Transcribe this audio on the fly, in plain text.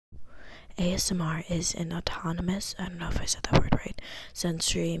ASMR is an autonomous, I don't know if I said that word right,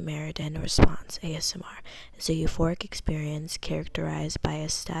 sensory meridian response. ASMR is a euphoric experience characterized by a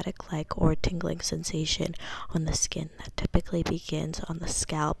static-like or tingling sensation on the skin that typically begins on the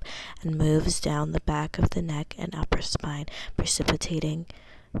scalp and moves down the back of the neck and upper spine, precipitating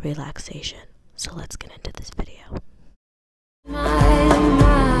relaxation. So let's get into this video.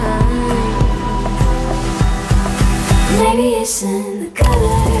 Maybe it's in the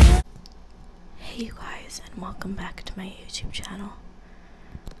color. Hey you guys, and welcome back to my YouTube channel.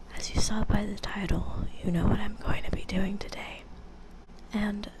 As you saw by the title, you know what I'm going to be doing today.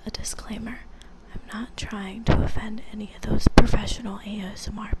 And a disclaimer, I'm not trying to offend any of those professional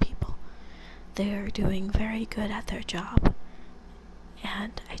ASMR people. They are doing very good at their job,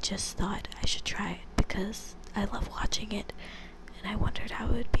 and I just thought I should try it because I love watching it, and I wondered how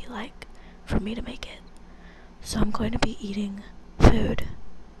it would be like for me to make it. So I'm going to be eating food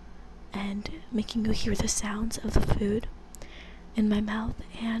and making you hear the sounds of the food in my mouth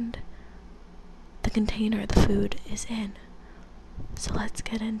and the container the food is in. So let's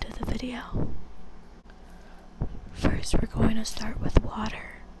get into the video. First, we're going to start with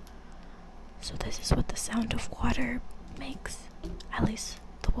water. So this is what the sound of water makes, at least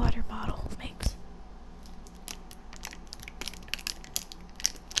the water bottle makes.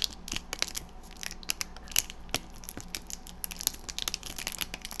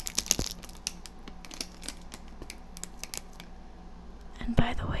 And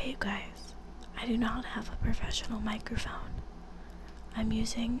by the way, you guys, I do not have a professional microphone. I'm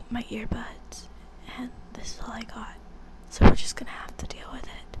using my earbuds, and this is all I got. So we're just gonna have to deal with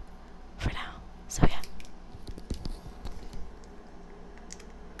it for now. So yeah.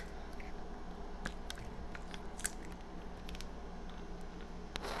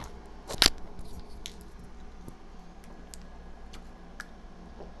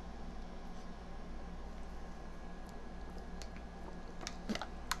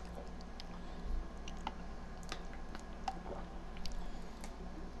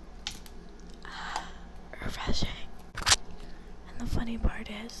 Refreshing. And the funny part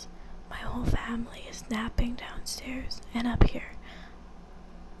is, my whole family is napping downstairs and up here,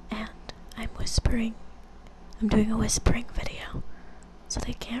 and I'm whispering. I'm doing a whispering video, so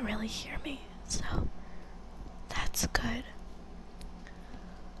they can't really hear me, so that's good.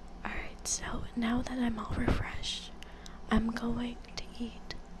 Alright, so now that I'm all refreshed, I'm going to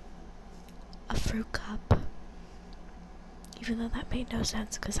eat a fruit cup. Even though that made no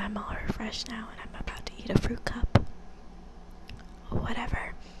sense because I'm all refreshed now and I'm about to eat a fruit cup. Or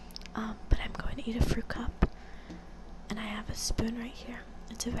whatever. But I'm going to eat a fruit cup. And I have a spoon right here.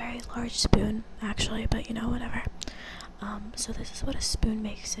 It's a very large spoon, actually, but you know, whatever. So this is what a spoon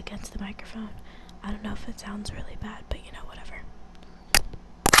makes against the microphone. I don't know if it sounds really bad, but you know, whatever.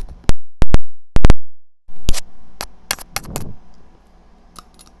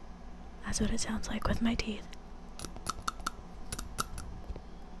 That's what it sounds like with my teeth.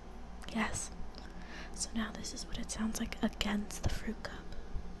 Yes. So now this is what it sounds like against the fruit cup.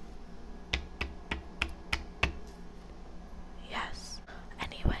 Yes.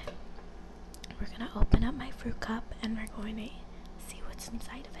 Anyway, we're gonna open up my fruit cup and we're going to see what's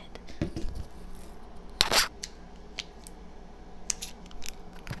inside of it.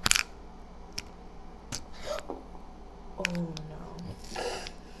 Oh no.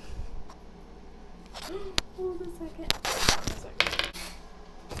 Hold a second.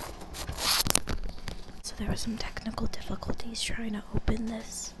 So there were some technical difficulties trying to open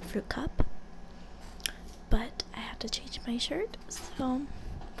this fruit cup, but I have to change my shirt, so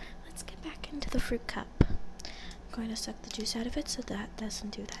let's get back into the fruit cup. I'm going to suck the juice out of it so that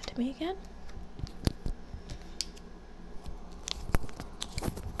doesn't do that to me again.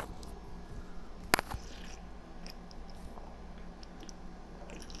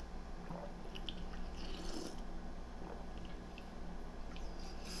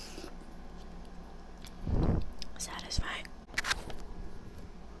 Satisfying.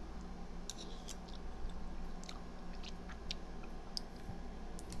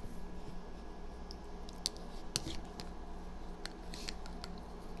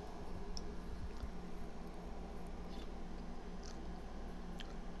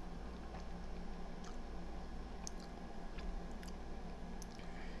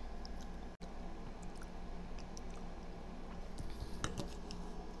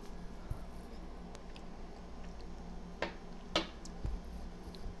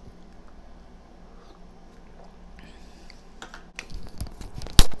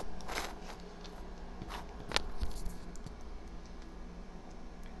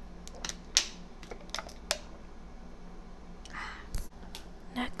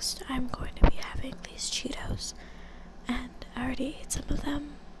 next I'm going to be having these Cheetos, and I already ate some of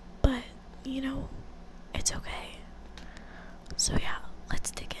them, but you know, it's okay. So yeah, let's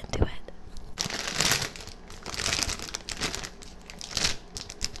dig into it.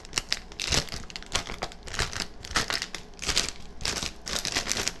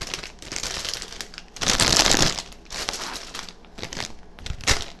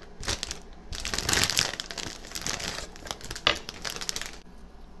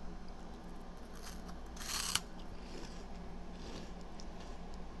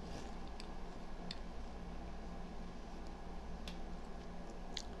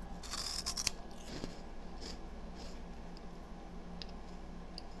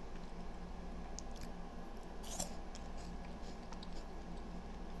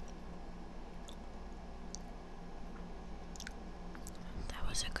 That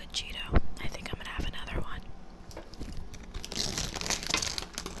was a good Cheeto. I think I'm gonna have another one.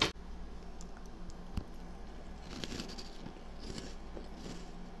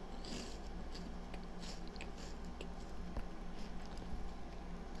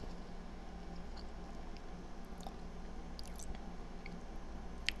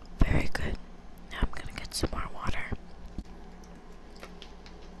 Very good. Now I'm gonna get some more water.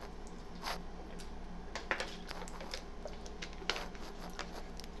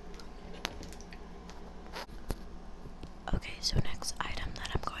 Okay, so next item that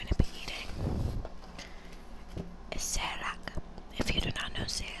I'm going to be eating is Cerelac. If you do not know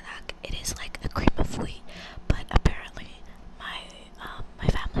Cerelac, it is like a cream of wheat, but apparently my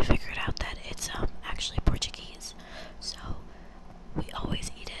family figured out that it's actually Portuguese. So we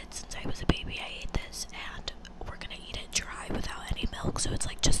always eat it. Since I was a baby, I ate this, and we're gonna eat it dry without any milk, so it's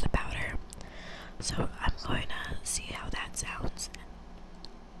like just the powder. So I'm going to see how that sounds.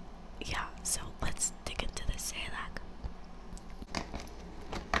 Yeah, so let's dig into this Cerelac.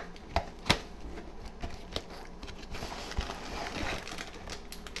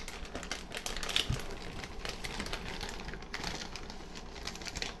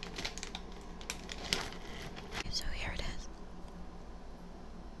 So here it is.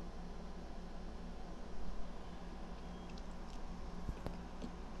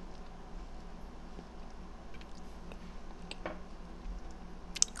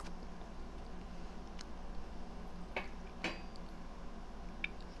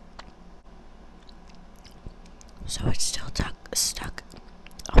 So it's still stuck.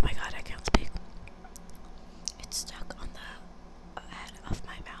 Oh my god, I can't speak. It's stuck on the head of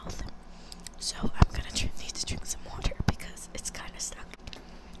my mouth. So I'm gonna need to drink some water because it's kind of stuck.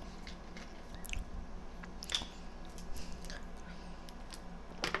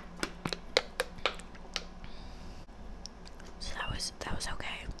 So that was okay.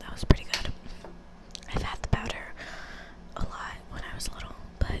 That was pretty good. I've had the powder a lot when I was little,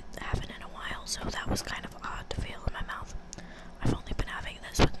 but I haven't in a while, so that was kind of odd to feel in my mouth. I've only been having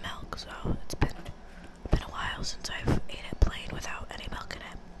this with milk, so it's been a while since I've ate it plain without any milk in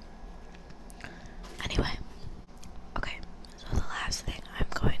it. Anyway, okay, so the last thing I'm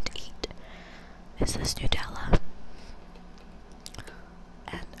going to eat is this Nutella.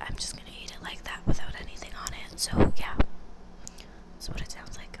 And I'm just gonna eat it like that without anything on it, so yeah. That's what it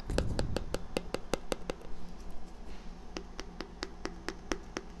sounds like.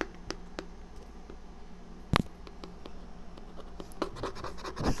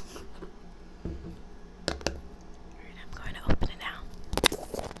 Alright, I'm going to open it now.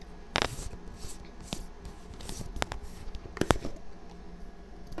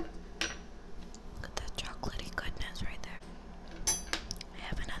 Look at that chocolatey goodness right there. I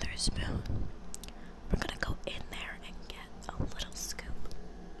have another spoon. We're gonna go in there and get a little scoop.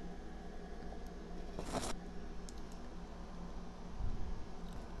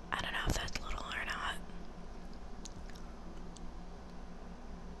 I don't know if that's little or not.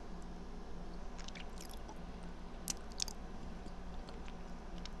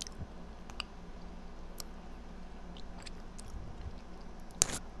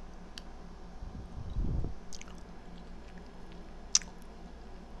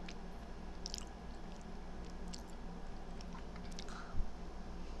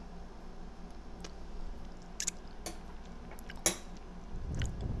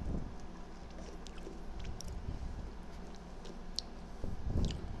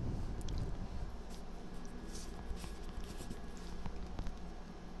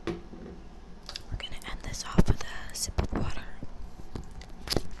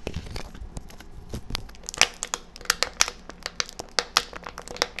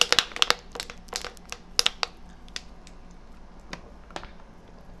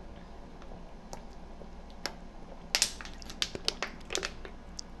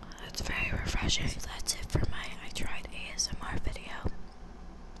 pleasure.